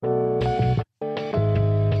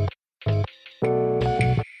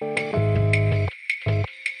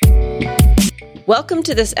Welcome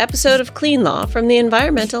to this episode of Clean Law from the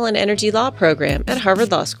Environmental and Energy Law program at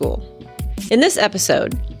Harvard Law School. In this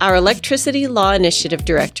episode, our Electricity Law Initiative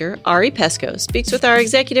Director, Ari Pesko, speaks with our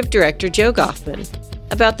Executive Director, Joe Goffman,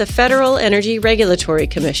 about the Federal Energy Regulatory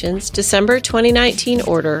Commission's December 2019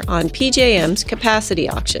 order on PJM's capacity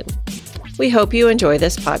auction. We hope you enjoy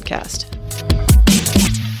this podcast.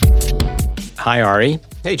 Hi, Ari.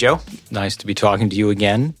 Hey, Joe. Nice to be talking to you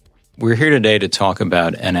again. We're here today to talk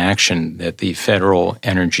about an action that the Federal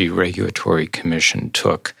Energy Regulatory Commission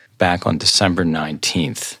took back on December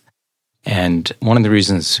 19th. And one of the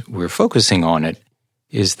reasons we're focusing on it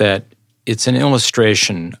is that it's an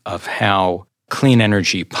illustration of how clean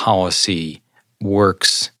energy policy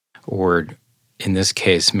works, or in this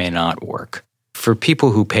case, may not work. For people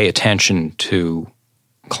who pay attention to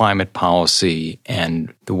climate policy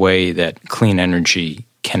and the way that clean energy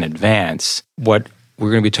can advance, what we're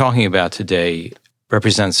going to be talking about today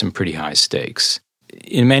represents some pretty high stakes.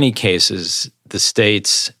 In many cases, the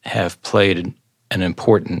states have played an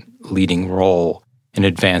important leading role in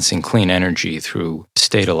advancing clean energy through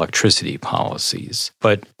state electricity policies.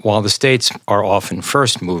 But while the states are often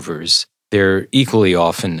first movers, they're equally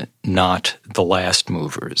often not the last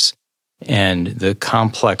movers. And the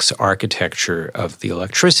complex architecture of the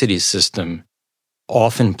electricity system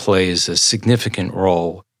often plays a significant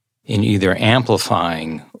role in either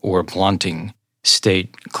amplifying or blunting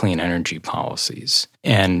state clean energy policies.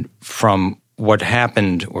 And from what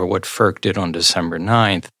happened, or what FERC did on December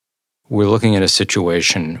 9th, we're looking at a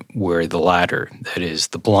situation where the latter, that is,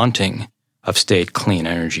 the blunting of state clean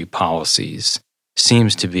energy policies,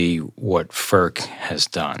 seems to be what FERC has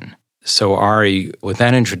done. So, Ari, with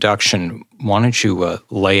that introduction, why don't you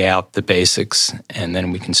lay out the basics, and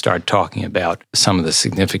then we can start talking about some of the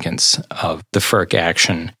significance of the FERC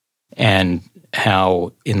action and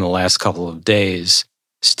how, in the last couple of days,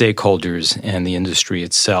 stakeholders and the industry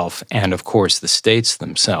itself, and of course the states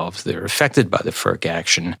themselves that are affected by the FERC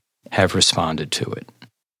action, have responded to it.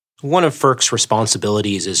 One of FERC's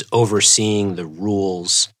responsibilities is overseeing the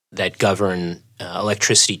rules that govern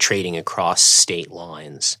electricity trading across state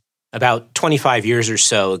lines. About 25 years or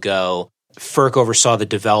so ago, FERC oversaw the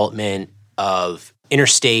development of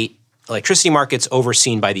interstate electricity markets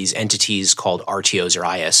overseen by these entities called RTOs or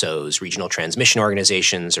ISOs, regional transmission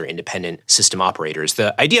organizations or independent system operators.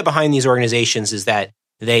 The idea behind these organizations is that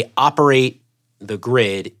they operate the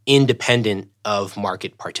grid independent of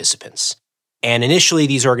market participants. And initially,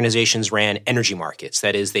 these organizations ran energy markets.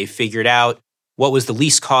 That is, they figured out what was the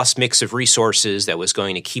least cost mix of resources that was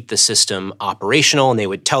going to keep the system operational, and they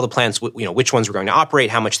would tell the plants which ones were going to operate,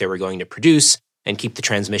 how much they were going to produce, and keep the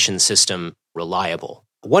transmission system reliable.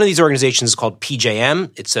 One of these organizations is called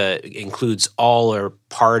PJM. It includes all or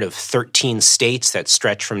part of 13 states that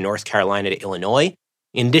stretch from North Carolina to Illinois.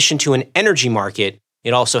 In addition to an energy market,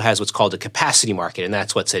 it also has what's called a capacity market, and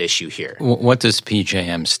that's what's at issue here. What does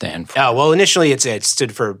PJM stand for? Well, initially it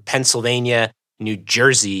stood for Pennsylvania, New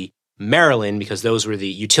Jersey, Maryland, because those were the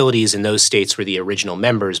utilities in those states were the original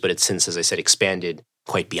members, but it's since, as I said, expanded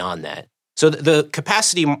quite beyond that. So the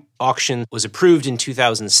capacity auction was approved in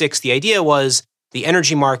 2006. The idea was the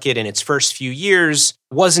energy market in its first few years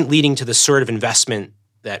wasn't leading to the sort of investment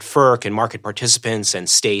that FERC and market participants and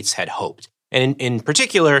states had hoped. And in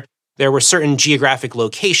particular, there were certain geographic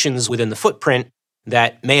locations within the footprint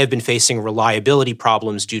that may have been facing reliability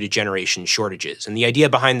problems due to generation shortages. And the idea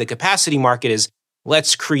behind the capacity market is,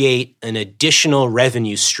 let's create an additional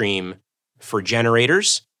revenue stream for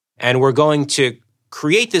generators, and we're going to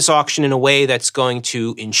create this auction in a way that's going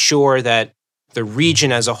to ensure that the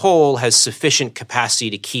region as a whole has sufficient capacity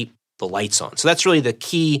to keep the lights on. So that's really the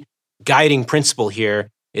key guiding principle here,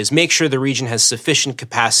 is make sure the region has sufficient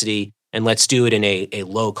capacity, and let's do it in a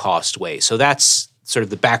low-cost way. So that's sort of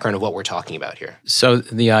the background of what we're talking about here. So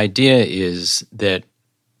the idea is that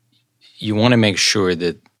you want to make sure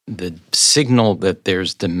that the signal that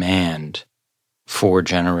there's demand for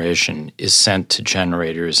generation is sent to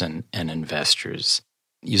generators and investors.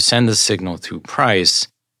 You send the signal through price,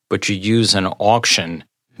 but you use an auction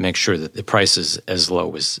to make sure that the price is as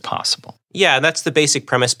low as possible. Yeah, that's the basic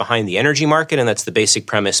premise behind the energy market, and that's the basic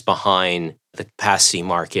premise behind the capacity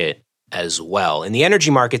market as well. In the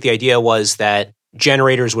energy market, the idea was that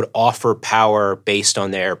generators would offer power based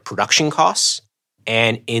on their production costs.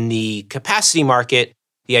 And in the capacity market,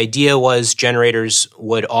 the idea was generators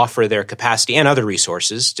would offer their capacity and other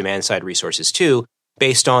resources, demand-side resources too,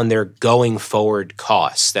 based on their going forward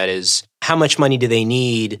costs. That is, how much money do they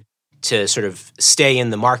need to sort of stay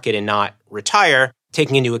in the market and not retire,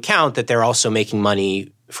 taking into account that they're also making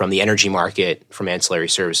money from the energy market, from ancillary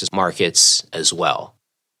services markets as well.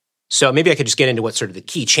 So maybe I could just get into what sort of the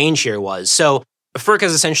key change here was. So FERC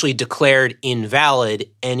has essentially declared invalid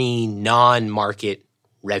any non-market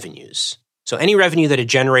revenues. So any revenue that a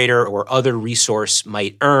generator or other resource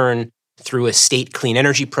might earn through a state clean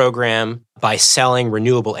energy program by selling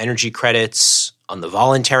renewable energy credits on the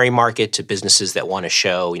voluntary market to businesses that want to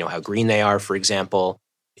show, how green they are, for example.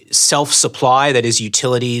 Self-supply, that is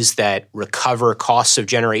utilities that recover costs of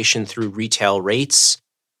generation through retail rates.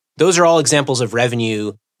 Those are all examples of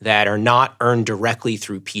revenue that are not earned directly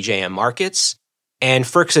through PJM markets. And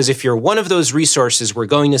FERC says if you're one of those resources, we're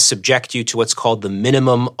going to subject you to what's called the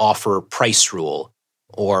minimum offer price rule,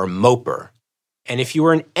 or MOPR. And if you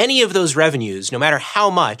earn any of those revenues, no matter how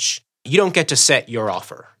much, you don't get to set your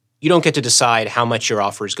offer. You don't get to decide how much your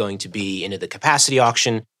offer is going to be into the capacity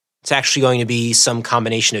auction. It's actually going to be some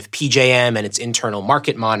combination of PJM and its internal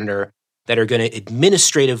market monitor that are going to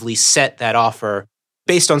administratively set that offer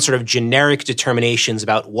based on sort of generic determinations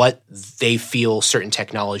about what they feel certain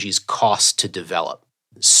technologies cost to develop.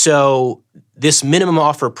 So this minimum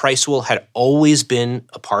offer price rule had always been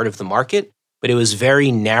a part of the market, but it was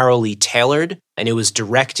very narrowly tailored, and it was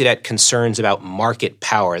directed at concerns about market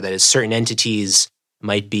power. That is, certain entities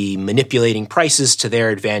might be manipulating prices to their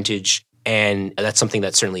advantage, and that's something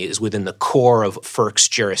that certainly is within the core of FERC's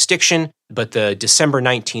jurisdiction. But the December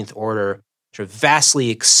 19th order sort of vastly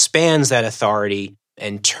expands that authority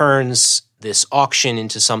and turns this auction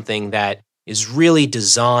into something that is really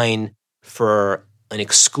designed for an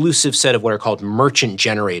exclusive set of what are called merchant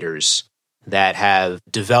generators that have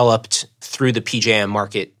developed through the PJM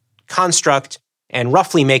market construct and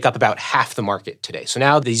roughly make up about half the market today. So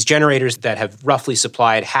now these generators that have roughly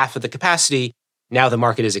supplied half of the capacity, now the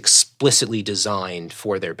market is explicitly designed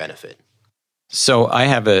for their benefit. So I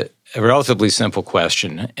have a relatively simple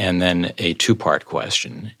question and then a two-part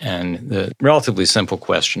question. And the relatively simple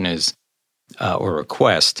question is, or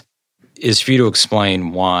request, is for you to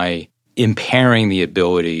explain why impairing the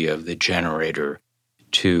ability of the generator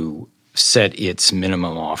to set its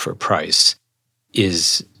minimum offer price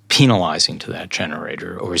is penalizing to that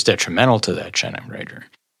generator or is detrimental to that generator.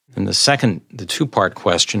 And the two-part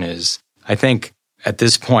question is, I think at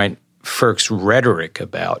this point, FERC's rhetoric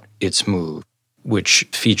about its move, which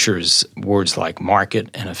features words like market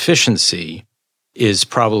and efficiency, is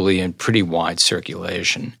probably in pretty wide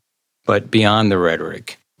circulation. But beyond the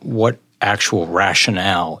rhetoric, what actual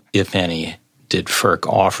rationale, if any, did FERC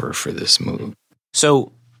offer for this move?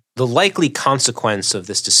 So the likely consequence of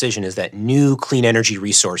this decision is that new clean energy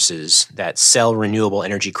resources that sell renewable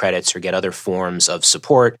energy credits or get other forms of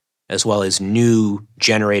support, as well as new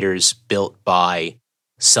generators built by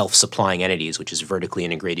self-supplying entities, which is vertically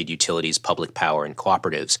integrated utilities, public power, and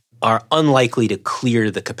cooperatives, are unlikely to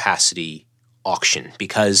clear the capacity auction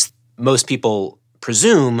because most people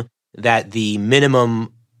presume that the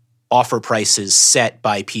minimum offer prices set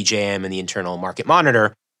by PJM and the internal market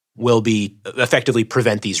monitor will be effectively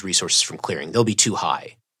prevent these resources from clearing. They'll be too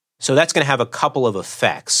high. So that's going to have a couple of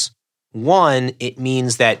effects. One, it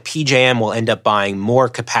means that PJM will end up buying more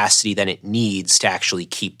capacity than it needs to actually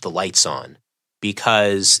keep the lights on,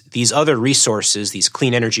 because these other resources, these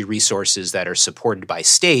clean energy resources that are supported by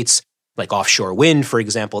states, like offshore wind, for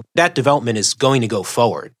example, that development is going to go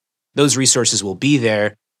forward. Those resources will be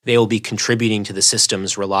there. They will be contributing to the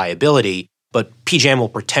system's reliability, but PJM will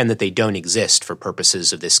pretend that they don't exist for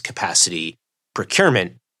purposes of this capacity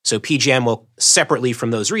procurement. So PJM will, separately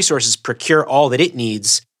from those resources, procure all that it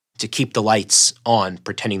needs to keep the lights on,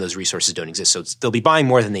 pretending those resources don't exist. So they'll be buying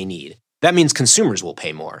more than they need. That means consumers will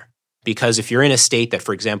pay more. Because if you're in a state that,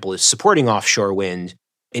 for example, is supporting offshore wind,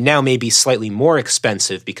 it now may be slightly more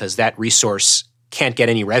expensive because that resource can't get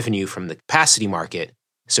any revenue from the capacity market,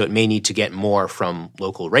 so it may need to get more from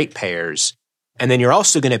local ratepayers. And then you're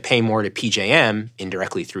also going to pay more to PJM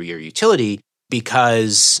indirectly through your utility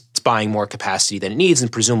because it's buying more capacity than it needs,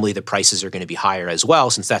 and presumably the prices are going to be higher as well,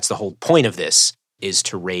 since that's the whole point of this, is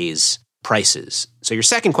to raise prices. So your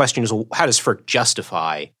second question is, well, how does FERC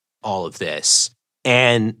justify all of this?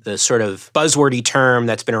 And the sort of buzzwordy term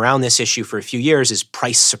that's been around this issue for a few years is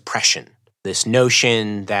price suppression. This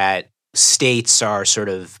notion that states are sort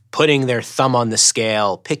of putting their thumb on the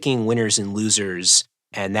scale, picking winners and losers,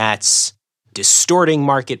 and that's distorting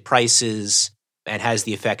market prices and has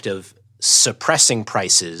the effect of suppressing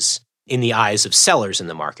prices in the eyes of sellers in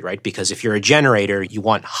the market, right? Because if you're a generator, you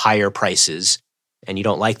want higher prices, and you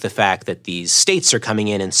don't like the fact that these states are coming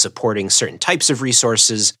in and supporting certain types of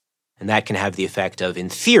resources, and that can have the effect of, in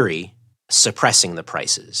theory, suppressing the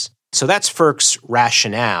prices. So that's FERC's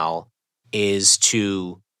rationale, is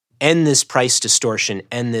to end this price distortion,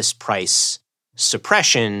 end this price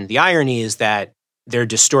suppression. The irony is that they're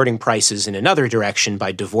distorting prices in another direction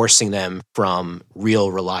by divorcing them from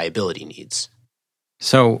real reliability needs.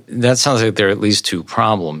 So that sounds like there are at least two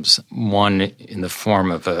problems. One in the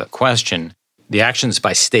form of a question. The actions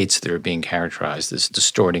by states that are being characterized as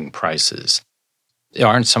distorting prices.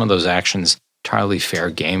 Aren't some of those actions entirely fair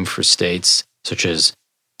game for states, such as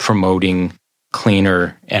promoting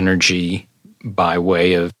cleaner energy by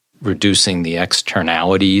way of reducing the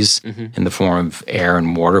externalities in the form of air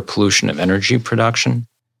and water pollution of energy production?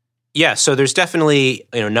 Yeah, so there's definitely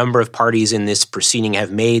a number of parties in this proceeding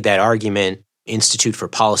have made that argument. Institute for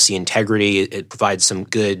Policy Integrity, it provides some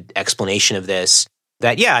good explanation of this.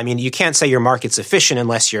 That, you can't say your market's efficient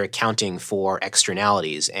unless you're accounting for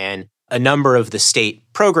externalities. And a number of the state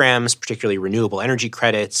programs, particularly renewable energy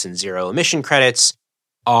credits and zero emission credits,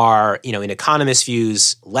 are, in economists'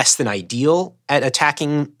 views, less than ideal at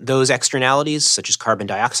attacking those externalities, such as carbon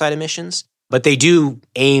dioxide emissions. But they do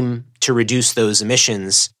aim to reduce those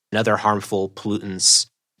emissions and other harmful pollutants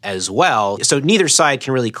as well. So neither side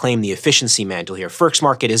can really claim the efficiency mantle here. FERC's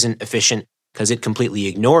market isn't efficient because it completely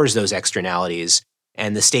ignores those externalities.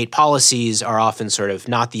 And the state policies are often sort of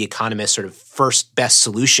not the economist's sort of first best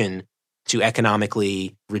solution to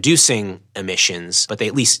economically reducing emissions, but they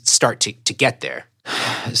at least start to get there.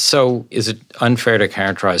 So is it unfair to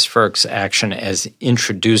characterize FERC's action as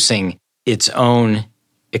introducing its own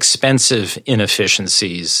expensive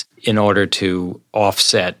inefficiencies in order to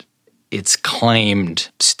offset its claimed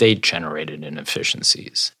state-generated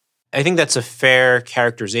inefficiencies? I think that's a fair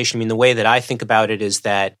characterization. The way that I think about it is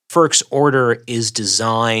that FERC's order is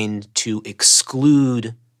designed to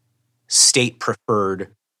exclude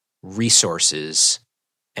state-preferred resources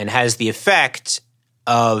and has the effect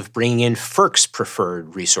of bringing in FERC's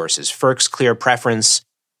preferred resources. FERC's clear preference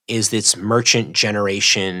is its merchant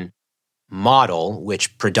generation model,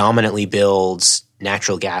 which predominantly builds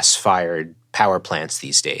natural gas-fired power plants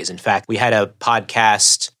these days. In fact, we had a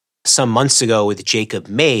podcast some months ago with Jacob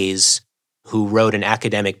Mays, who wrote an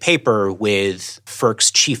academic paper with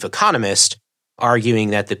FERC's chief economist, arguing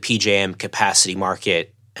that the PJM capacity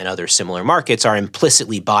market and other similar markets are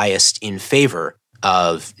implicitly biased in favor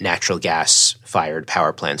of natural gas-fired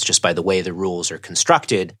power plants just by the way the rules are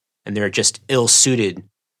constructed, and they're just ill-suited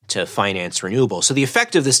to finance renewables. So the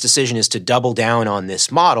effect of this decision is to double down on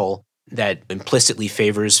this model that implicitly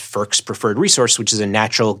favors FERC's preferred resource, which is a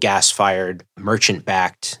natural gas-fired,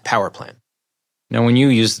 merchant-backed power plant. Now, when you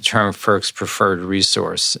use the term FERC's preferred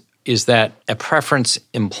resource, is that a preference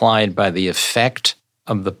implied by the effect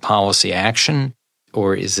of the policy action,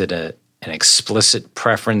 or is it an explicit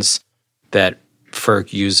preference that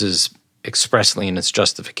FERC uses expressly in its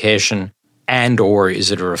justification, and or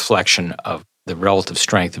is it a reflection of the relative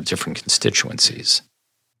strength of different constituencies?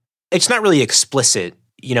 It's not really explicit.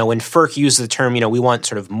 When FERC uses the term, we want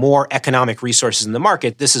sort of more economic resources in the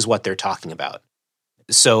market, this is what they're talking about.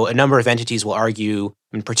 So a number of entities will argue,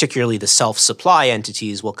 and particularly the self-supply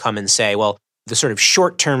entities will come and say, well, the sort of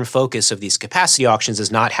short-term focus of these capacity auctions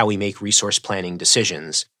is not how we make resource planning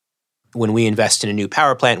decisions. When we invest in a new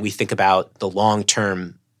power plant, we think about the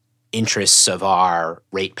long-term interests of our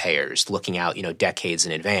ratepayers, looking out, decades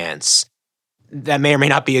in advance. That may or may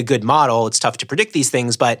not be a good model. It's tough to predict these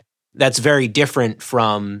things, but that's very different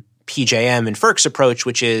from PJM and FERC's approach,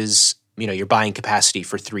 which is, you're buying capacity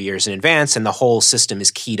for 3 years in advance, and the whole system is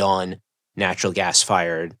keyed on natural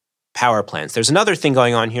gas-fired power plants. There's another thing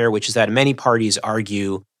going on here, which is that many parties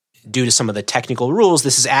argue, due to some of the technical rules,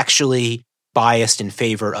 this is actually biased in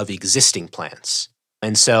favor of existing plants.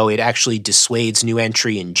 And so it actually dissuades new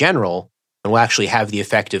entry in general and will actually have the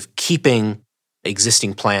effect of keeping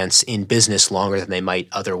existing plants in business longer than they might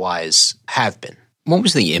otherwise have been. What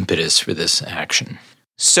was the impetus for this action?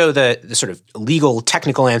 So the sort of legal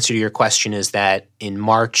technical answer to your question is that in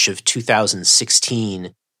March of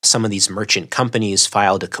 2016, some of these merchant companies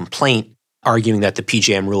filed a complaint arguing that the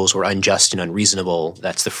PJM rules were unjust and unreasonable.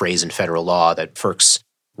 That's the phrase in federal law, that FERC's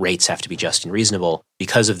rates have to be just and reasonable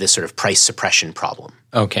because of this sort of price suppression problem.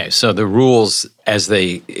 Okay, so the rules as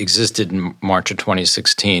they existed in March of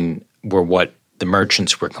 2016 were what the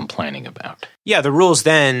merchants were complaining about. Yeah, the rules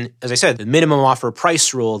then, as I said, the minimum offer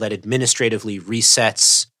price rule that administratively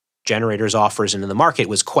resets generators' offers into the market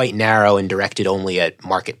was quite narrow and directed only at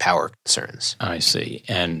market power concerns. I see.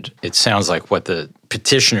 And it sounds like what the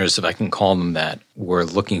petitioners, if I can call them that, were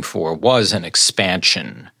looking for was an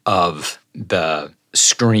expansion of the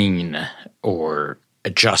screen or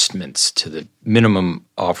adjustments to the minimum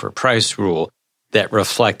offer price rule that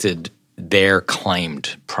reflected their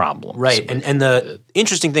claimed problems. Right. And the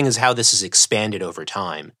interesting thing is how this has expanded over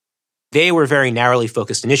time. They were very narrowly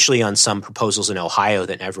focused initially on some proposals in Ohio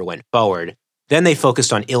that never went forward. Then they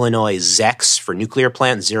focused on Illinois ZECs for nuclear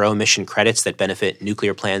plants, zero emission credits that benefit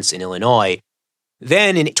nuclear plants in Illinois.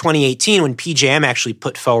 Then in 2018, when PJM actually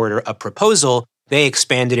put forward a proposal, they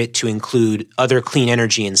expanded it to include other clean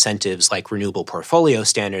energy incentives like renewable portfolio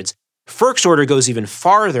standards. FERC's order goes even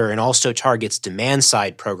farther and also targets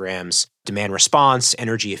demand-side programs, demand response,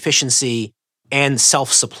 energy efficiency, and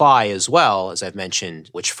self-supply as well, as I've mentioned,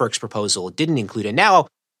 which FERC's proposal didn't include. And now,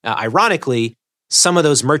 ironically, some of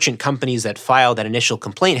those merchant companies that filed that initial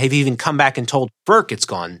complaint have even come back and told FERC it's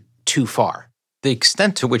gone too far. The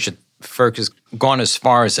extent to which FERC has gone as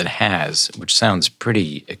far as it has, which sounds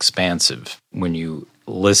pretty expansive when you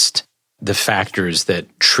list the factors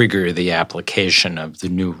that trigger the application of the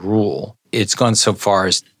new rule. It's gone so far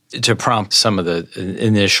as to prompt some of the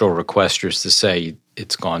initial requesters to say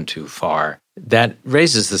it's gone too far. That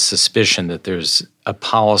raises the suspicion that there's a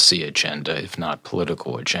policy agenda, if not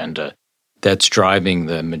political agenda, that's driving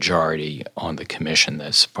the majority on the commission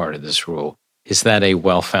that's part of this rule. Is that a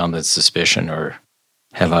well-founded suspicion, or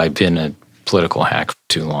have I been a political hack for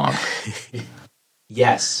too long?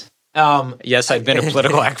 Yes. Yes, I've been a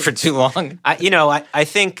political hack for too long. I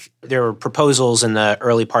think there were proposals in the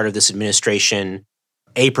early part of this administration,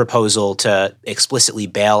 a proposal to explicitly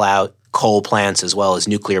bail out coal plants as well as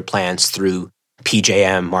nuclear plants through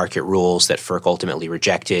PJM market rules that FERC ultimately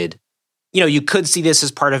rejected. You could see this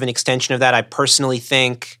as part of an extension of that. I personally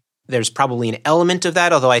think there's probably an element of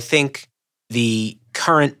that, although I think the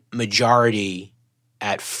current majority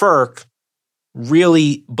at FERC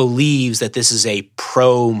really believes that this is a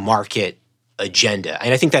pro-market agenda.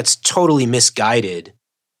 And I think that's totally misguided.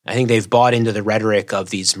 I think they've bought into the rhetoric of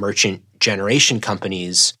these merchant generation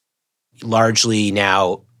companies, largely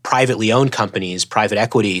now privately owned companies, private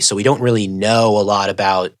equity. So we don't really know a lot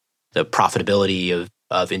about the profitability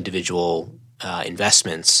of individual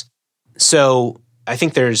investments. So I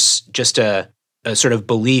think there's just a sort of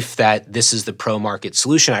belief that this is the pro-market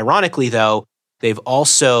solution. Ironically, though, they've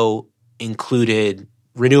also included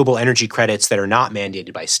renewable energy credits that are not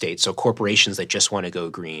mandated by states, so corporations that just want to go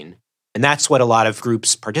green. And that's what a lot of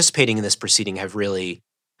groups participating in this proceeding have really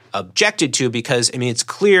objected to, because, it's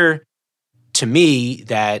clear to me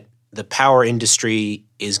that the power industry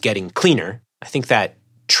is getting cleaner. I think that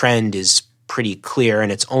trend is pretty clear,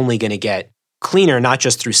 and it's only going to get cleaner, not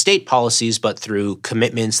just through state policies, but through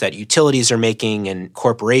commitments that utilities are making and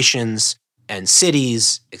corporations and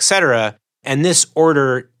cities, et cetera. And this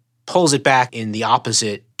order pulls it back in the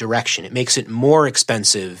opposite direction. It makes it more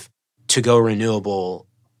expensive to go renewable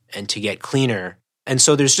and to get cleaner. And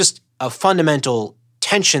so there's just a fundamental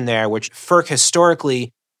tension there, which FERC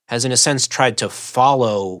historically has, in a sense, tried to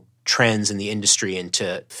follow trends in the industry and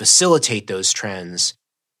to facilitate those trends,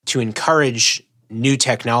 to encourage new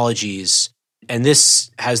technologies. And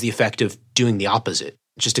this has the effect of doing the opposite,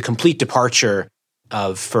 just a complete departure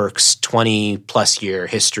of FERC's 20-plus year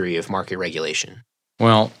history of market regulation.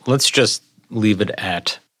 Well, let's just leave it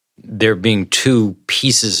at there being two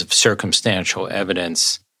pieces of circumstantial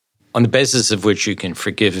evidence on the basis of which you can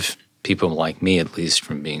forgive people like me, at least,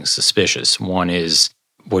 from being suspicious. One is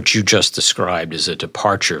what you just described as a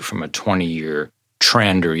departure from a 20-year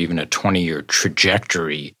trend or even a 20-year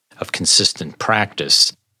trajectory of consistent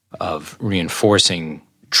practice of reinforcing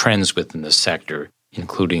trends within the sector,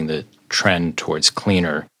 including the trend towards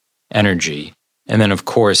cleaner energy. And then, of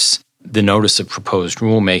course, the notice of proposed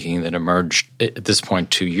rulemaking that emerged at this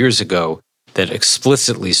point 2 years ago that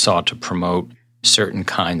explicitly sought to promote certain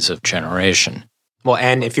kinds of generation. Well,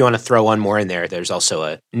 and if you want to throw one more in there, there's also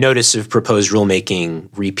a notice of proposed rulemaking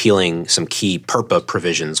repealing some key PURPA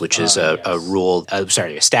provisions, which is a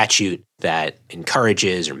statute that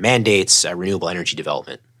encourages or mandates renewable energy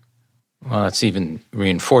development. Well, that even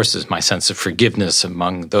reinforces my sense of forgiveness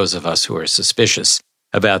among those of us who are suspicious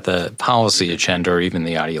about the policy agenda or even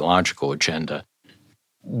the ideological agenda.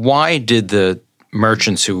 Why did the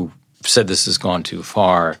merchants who said this has gone too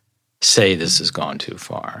far say this has gone too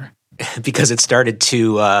far? Because it started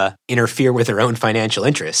to interfere with their own financial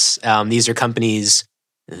interests. These are companies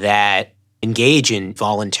that engage in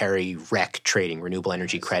voluntary REC trading, renewable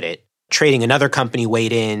energy credit trading. Another company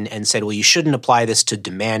weighed in and said, well, you shouldn't apply this to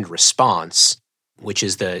demand response, which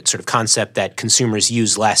is the sort of concept that consumers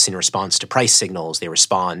use less in response to price signals. They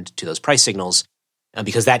respond to those price signals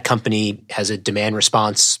because that company has a demand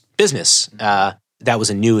response business. That was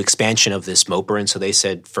a new expansion of this MOPR, and so they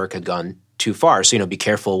said FERC had gone too far. So, be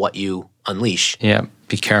careful what you unleash. Yeah,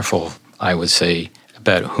 be careful, I would say,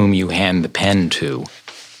 about whom you hand the pen to.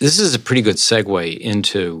 This is a pretty good segue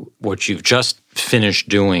into what you've just finished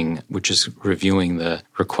doing, which is reviewing the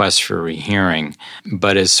request for rehearing,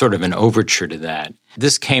 but as sort of an overture to that.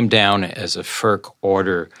 This came down as a FERC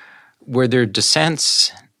order. Were there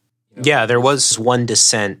dissents? Yeah, there was one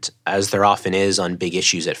dissent, as there often is on big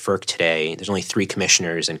issues at FERC today. There's only 3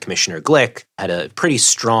 commissioners, and Commissioner Glick had a pretty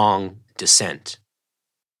strong dissent.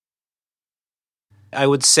 I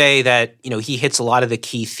would say that, he hits a lot of the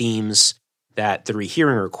key themes that the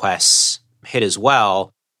rehearing requests hit as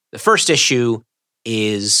well. The first issue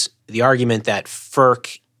is the argument that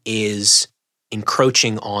FERC is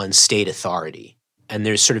encroaching on state authority. And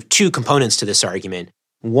there's sort of 2 components to this argument.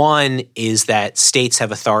 One is that states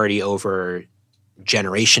have authority over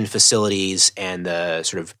generation facilities and the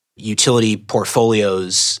sort of utility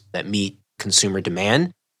portfolios that meet consumer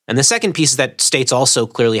demand. And the second piece is that states also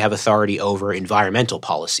clearly have authority over environmental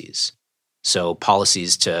policies. So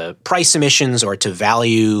policies to price emissions or to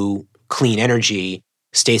value clean energy,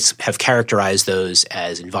 states have characterized those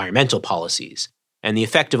as environmental policies. And the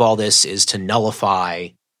effect of all this is to nullify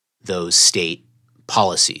those state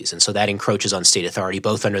policies. And so that encroaches on state authority,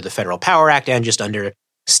 both under the Federal Power Act and just under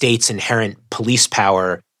states' inherent police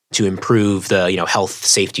power to improve the health,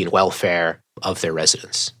 safety, and welfare of their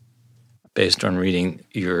residents. Based on reading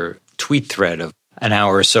your tweet thread of an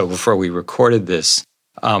hour or so before we recorded this,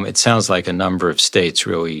 it sounds like a number of states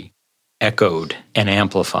really echoed and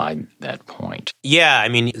amplified that point. Yeah,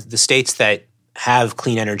 the states that have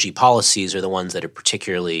clean energy policies are the ones that are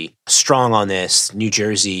particularly strong on this. New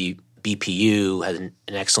Jersey, BPU has an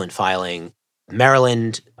excellent filing.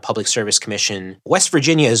 Maryland, Public Service Commission. West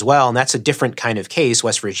Virginia as well, and that's a different kind of case.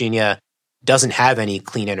 West Virginia doesn't have any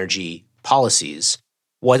clean energy policies.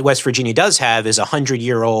 What West Virginia does have is a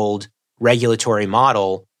 100-year-old regulatory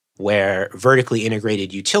model where vertically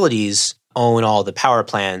integrated utilities own all the power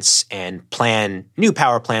plants and plan new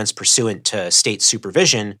power plants pursuant to state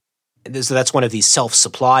supervision. So that's one of these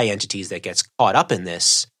self-supply entities that gets caught up in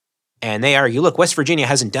this. And they argue, look, West Virginia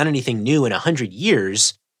hasn't done anything new in 100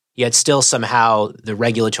 years, yet still somehow the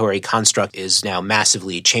regulatory construct is now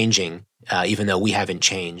massively changing, even though we haven't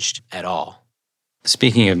changed at all.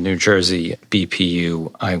 Speaking of New Jersey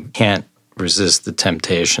BPU, I can't resist the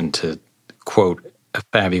temptation to quote a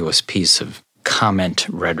fabulous piece of comment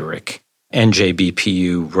rhetoric.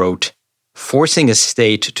 NJBPU wrote, "Forcing a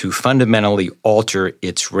state to fundamentally alter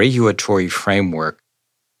its regulatory framework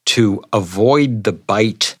to avoid the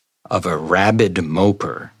bite of a rabid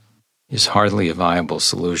moper is hardly a viable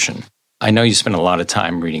solution." I know you spend a lot of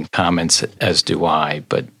time reading comments, as do I,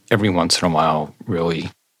 but every once in a while,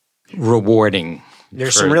 really rewarding.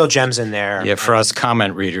 There's some real gems in there. Yeah, for us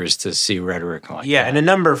comment readers to see rhetoric like that. Yeah, and a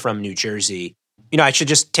number from New Jersey. I should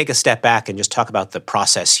just take a step back and just talk about the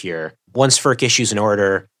process here. Once FERC issues an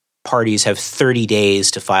order, parties have 30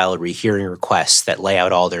 days to file a rehearing request that lay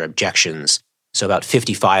out all their objections. So about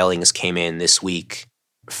 50 filings came in this week.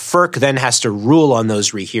 FERC then has to rule on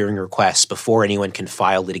those rehearing requests before anyone can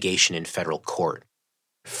file litigation in federal court.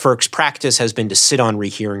 FERC's practice has been to sit on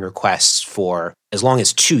rehearing requests for as long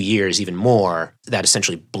as 2 years, even more. That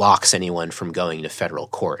essentially blocks anyone from going to federal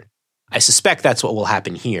court. I suspect that's what will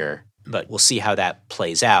happen here, but we'll see how that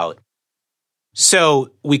plays out.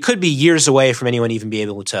 So we could be years away from anyone even being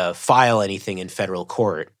able to file anything in federal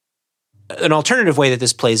court. An alternative way that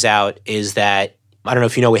this plays out is that, I don't know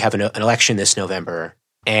if you know, we have an election this November,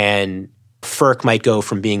 and FERC might go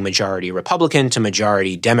from being majority Republican to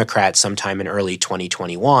majority Democrat sometime in early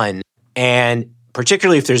 2021. And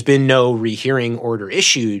particularly if there's been no rehearing order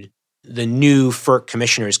issued, the new FERC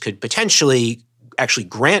commissioners could potentially actually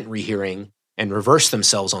grant rehearing and reverse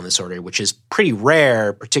themselves on this order, which is pretty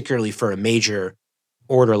rare, particularly for a major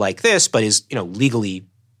order like this, but is, legally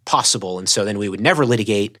possible. And so then we would never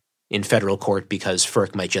litigate in federal court because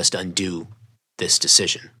FERC might just undo this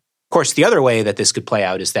decision. Of course, the other way that this could play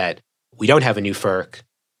out is that we don't have a new FERC.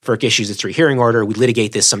 FERC issues its rehearing order. We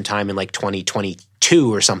litigate this sometime in like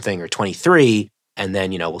 2022 or something, or 23, and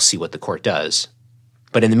then, we'll see what the court does.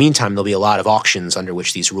 But in the meantime, there'll be a lot of auctions under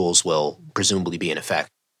which these rules will presumably be in effect.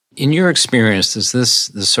 In your experience, is this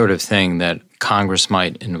the sort of thing that Congress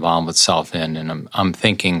might involve itself in? And I'm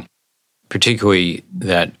thinking particularly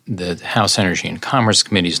that the House Energy and Commerce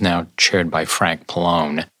Committee is now chaired by Frank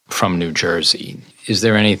Pallone from New Jersey. Is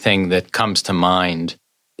there anything that comes to mind,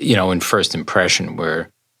 in first impression where,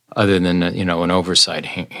 other than, an oversight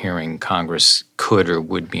hearing, Congress could or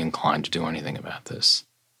would be inclined to do anything about this?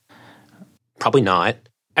 Probably not.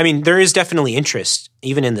 There is definitely interest,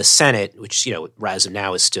 even in the Senate, which, as of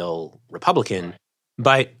now is still Republican.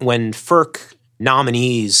 But when FERC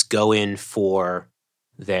nominees go in for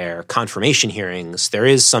their confirmation hearings, there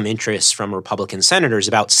is some interest from Republican senators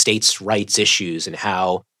about states' rights issues and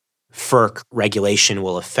how FERC regulation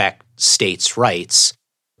will affect states' rights.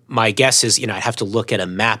 My guess is, I'd have to look at a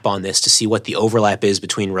map on this to see what the overlap is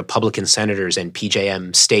between Republican senators and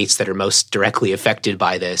PJM states that are most directly affected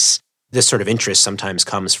by this. This sort of interest sometimes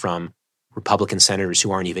comes from Republican senators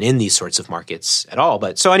who aren't even in these sorts of markets at all.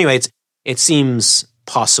 But so anyway, it seems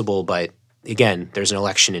possible, but again, there's an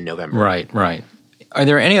election in November. Right. Are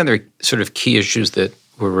there any other sort of key issues that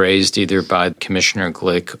were raised either by Commissioner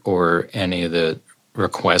Glick or any of the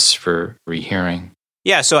requests for rehearing?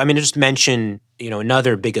 Yeah, so I mean, just mention,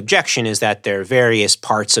 another big objection is that there are various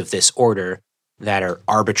parts of this order that are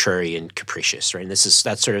arbitrary and capricious, right? And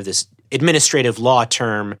that's sort of this administrative law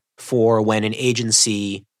term for when an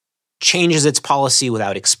agency changes its policy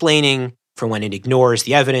without explaining, for when it ignores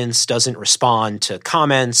the evidence, doesn't respond to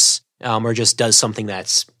comments, or just does something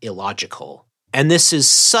that's illogical. And this is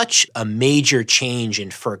such a major change in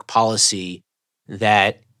FERC policy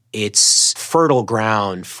that it's fertile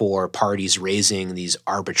ground for parties raising these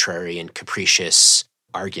arbitrary and capricious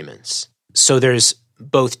arguments. So there's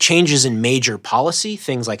both changes in major policy,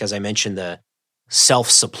 things like, as I mentioned, the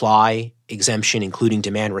self-supply exemption, including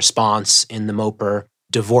demand response in the MOPR,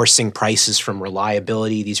 divorcing prices from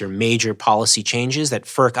reliability. These are major policy changes that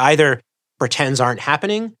FERC either pretends aren't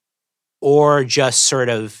happening or just sort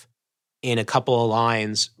of, in a couple of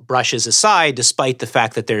lines, brushes aside, despite the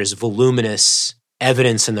fact that there's voluminous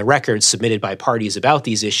evidence in the records submitted by parties about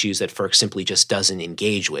these issues that FERC simply just doesn't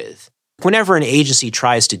engage with. Whenever an agency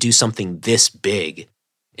tries to do something this big,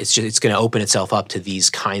 it's going to open itself up to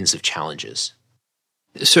these kinds of challenges.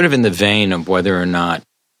 Sort of in the vein of whether or not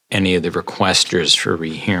any of the requesters for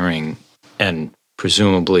rehearing and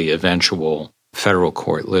presumably eventual federal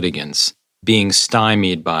court litigants being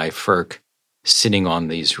stymied by FERC sitting on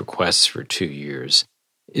these requests for 2 years.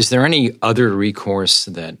 Is there any other recourse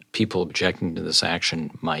that people objecting to this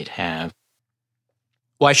action might have?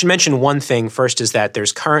 Well, I should mention one thing. First is that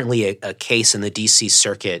there's currently a case in the D.C.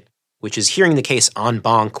 Circuit, which is hearing the case en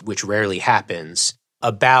banc, which rarely happens,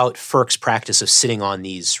 about FERC's practice of sitting on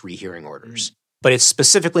these rehearing orders. But it's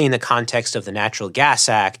specifically in the context of the Natural Gas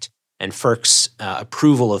Act and FERC's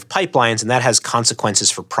approval of pipelines, and that has consequences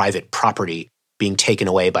for private property being taken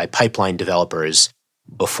away by pipeline developers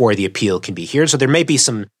before the appeal can be heard. So there may be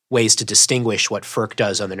some ways to distinguish what FERC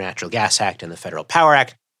does under the Natural Gas Act and the Federal Power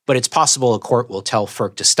Act, but it's possible a court will tell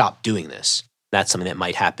FERC to stop doing this. That's something that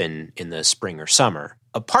might happen in the spring or summer.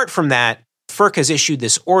 Apart from that, FERC has issued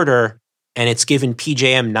this order, and it's given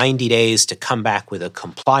PJM 90 days to come back with a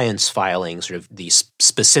compliance filing, sort of the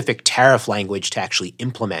specific tariff language to actually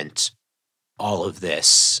implement all of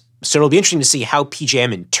this. So it'll be interesting to see how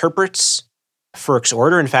PJM interprets FERC's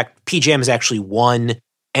order. In fact, PJM is actually one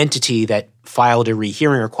entity that filed a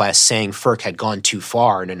rehearing request saying FERC had gone too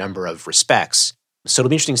far in a number of respects. So it'll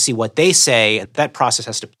be interesting to see what they say. That process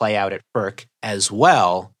has to play out at FERC as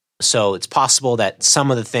well. So it's possible that some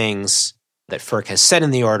of the things that FERC has said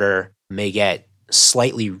in the order may get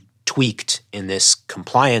slightly tweaked in this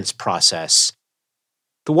compliance process.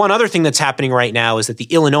 The one other thing that's happening right now is that the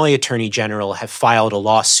Illinois Attorney General have filed a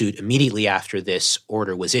lawsuit immediately after this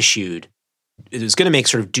order was issued. It was going to make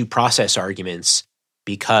sort of due process arguments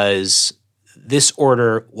because this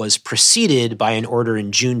order was preceded by an order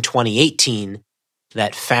in June 2018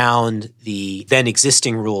 that found the then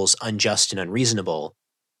existing rules unjust and unreasonable.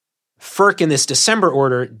 FERC in this December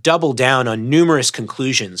order doubled down on numerous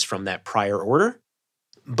conclusions from that prior order,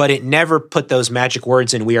 but it never put those magic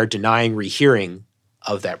words in, "We are denying rehearing"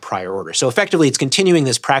 of that prior order. So effectively, it's continuing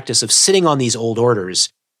this practice of sitting on these old orders,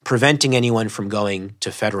 preventing anyone from going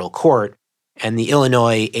to federal court. And the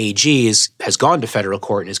Illinois AG has gone to federal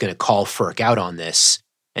court and is going to call FERC out on this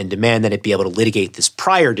and demand that it be able to litigate this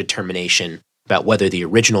prior determination about whether the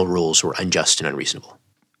original rules were unjust and unreasonable.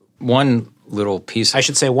 One little piece. I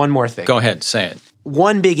should say one more thing. Go ahead, say it.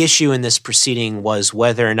 One big issue in this proceeding was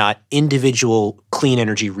whether or not individual clean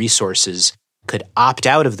energy resources could opt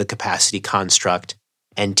out of the capacity construct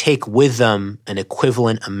and take with them an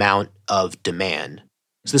equivalent amount of demand.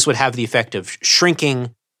 So this would have the effect of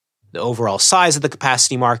shrinking the overall size of the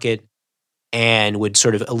capacity market and would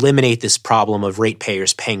sort of eliminate this problem of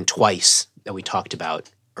ratepayers paying twice that we talked about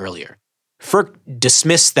earlier. FERC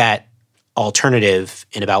dismissed that alternative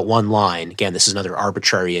in about one line. Again, this is another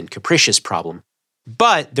arbitrary and capricious problem.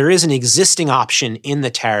 But there is an existing option in the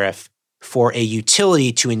tariff for a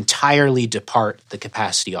utility to entirely depart the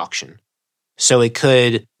capacity auction. So it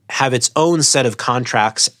could have its own set of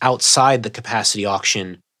contracts outside the capacity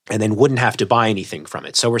auction and then wouldn't have to buy anything from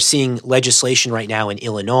it. So we're seeing legislation right now in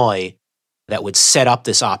Illinois that would set up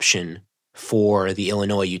this option for the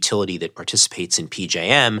Illinois utility that participates in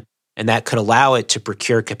PJM, and that could allow it to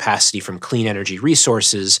procure capacity from clean energy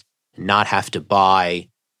resources and not have to buy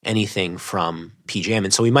anything from PJM.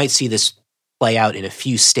 And so we might see this play out in a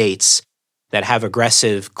few states that have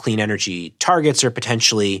aggressive clean energy targets or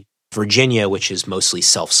potentially Virginia, which is mostly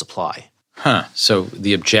self-supply. So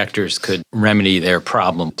the objectors could remedy their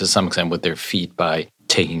problem to some extent with their feet by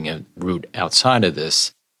taking a route outside of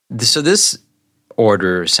this. So this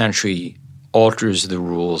order essentially alters the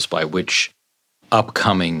rules by which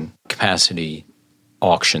upcoming capacity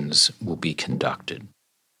auctions will be conducted.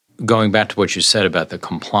 Going back to what you said about the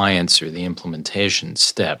compliance or the implementation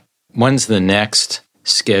step, when's the next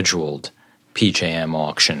scheduled PJM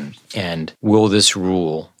auction? And will this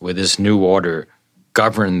rule, with this new order,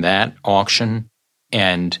 govern that auction?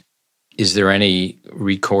 And is there any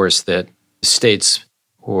recourse that states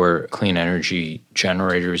or clean energy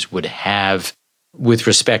generators would have with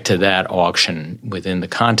respect to that auction, within the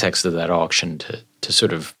context of that auction, to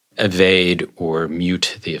sort of evade or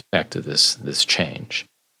mute the effect of this change?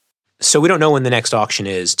 So we don't know when the next auction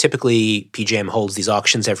is. Typically, PJM holds these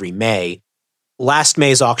auctions every May. Last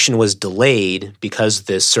May's auction was delayed because of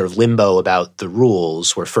this sort of limbo about the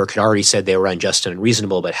rules, where FERC had already said they were unjust and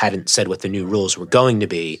unreasonable, but hadn't said what the new rules were going to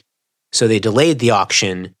be. So they delayed the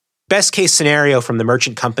auction. Best case scenario from the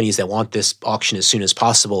merchant companies that want this auction as soon as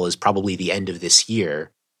possible is probably the end of this year.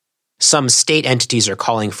 Some state entities are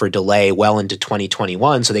calling for delay well into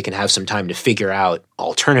 2021 so they can have some time to figure out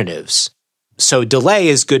alternatives. So delay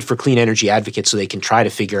is good for clean energy advocates so they can try to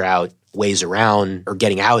figure out ways around or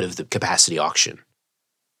getting out of the capacity auction.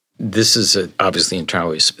 This is obviously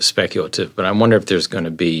entirely speculative, but I wonder if there's going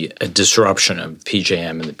to be a disruption of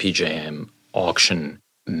PJM and the PJM auction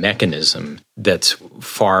mechanism that's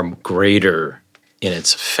far greater in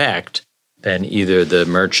its effect than either the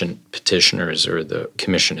merchant petitioners or the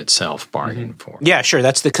commission itself bargained for. Yeah, sure.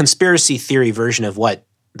 That's the conspiracy theory version of what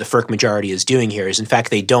the FERC majority is doing here. Is in fact,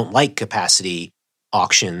 they don't like capacity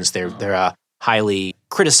auctions. They're a highly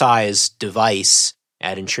criticized device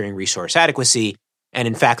at ensuring resource adequacy. And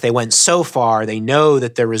in fact, they went so far, they know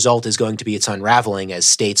that the result is going to be its unraveling as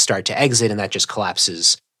states start to exit, and that just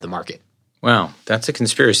collapses the market. Wow, that's a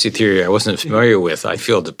conspiracy theory I wasn't familiar with. I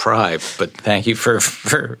feel deprived, but thank you for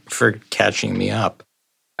catching me up.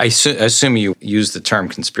 I assume you use the term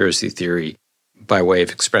conspiracy theory by way of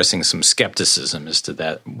expressing some skepticism as to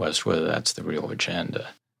that, whether that's the real agenda.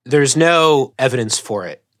 There's no evidence for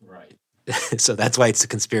it. Right. So that's why it's a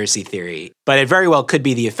conspiracy theory. But it very well could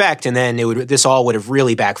be the effect, and then this all would have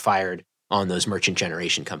really backfired on those merchant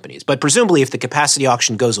generation companies. But presumably, if the capacity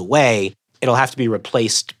auction goes away, it'll have to be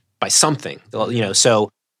replaced by something. So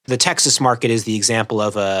the Texas market is the example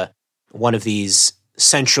of one of these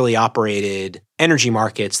centrally operated energy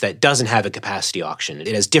markets that doesn't have a capacity auction.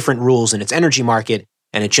 It has different rules in its energy market,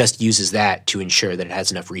 and it just uses that to ensure that it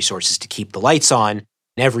has enough resources to keep the lights on.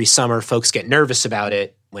 And every summer, folks get nervous about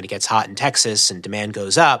it when it gets hot in Texas and demand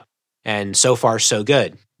goes up. And so far, so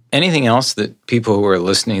good. Anything else that people who are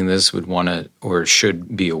listening to this would want to or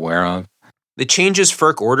should be aware of? The changes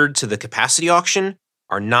FERC ordered to the capacity auction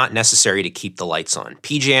are not necessary to keep the lights on.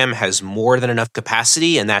 PJM has more than enough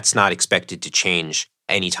capacity, and that's not expected to change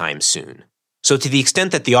anytime soon. So to the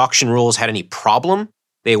extent that the auction rules had any problem,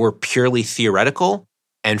 they were purely theoretical,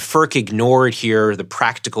 and FERC ignored here the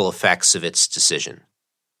practical effects of its decision.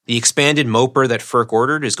 The expanded MOPR that FERC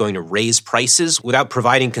ordered is going to raise prices without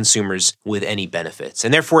providing consumers with any benefits,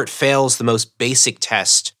 and therefore it fails the most basic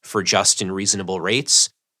test for just and reasonable rates,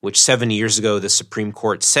 which 7 years ago the Supreme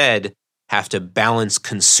Court said have to balance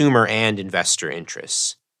consumer and investor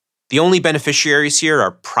interests. The only beneficiaries here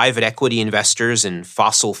are private equity investors in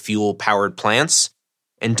fossil fuel-powered plants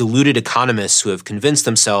and deluded economists who have convinced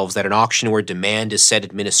themselves that an auction where demand is set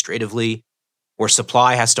administratively, where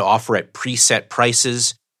supply has to offer at preset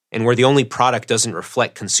prices, and where the only product doesn't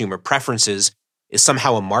reflect consumer preferences is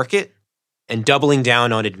somehow a market, and doubling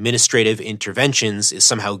down on administrative interventions is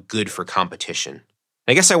somehow good for competition.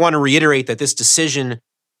 I guess I want to reiterate that this decision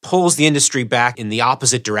pulls the industry back in the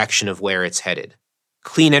opposite direction of where it's headed.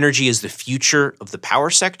 Clean energy is the future of the power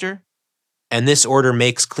sector, and this order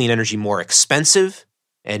makes clean energy more expensive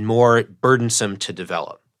and more burdensome to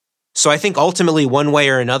develop. So I think ultimately, one way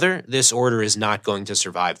or another, this order is not going to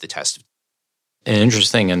survive the test. An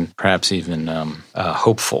interesting and perhaps even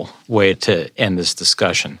hopeful way to end this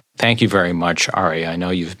discussion. Thank you very much, Ari. I know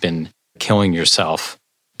you've been killing yourself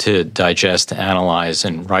to digest, analyze,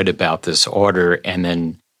 and write about this order, and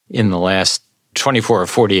then in the last 24 or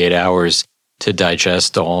 48 hours to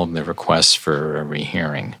digest all of the requests for a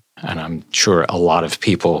rehearing. And I'm sure a lot of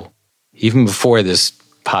people, even before this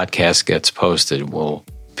podcast gets posted, will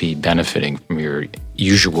be benefiting from your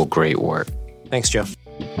usual great work. Thanks, Joe.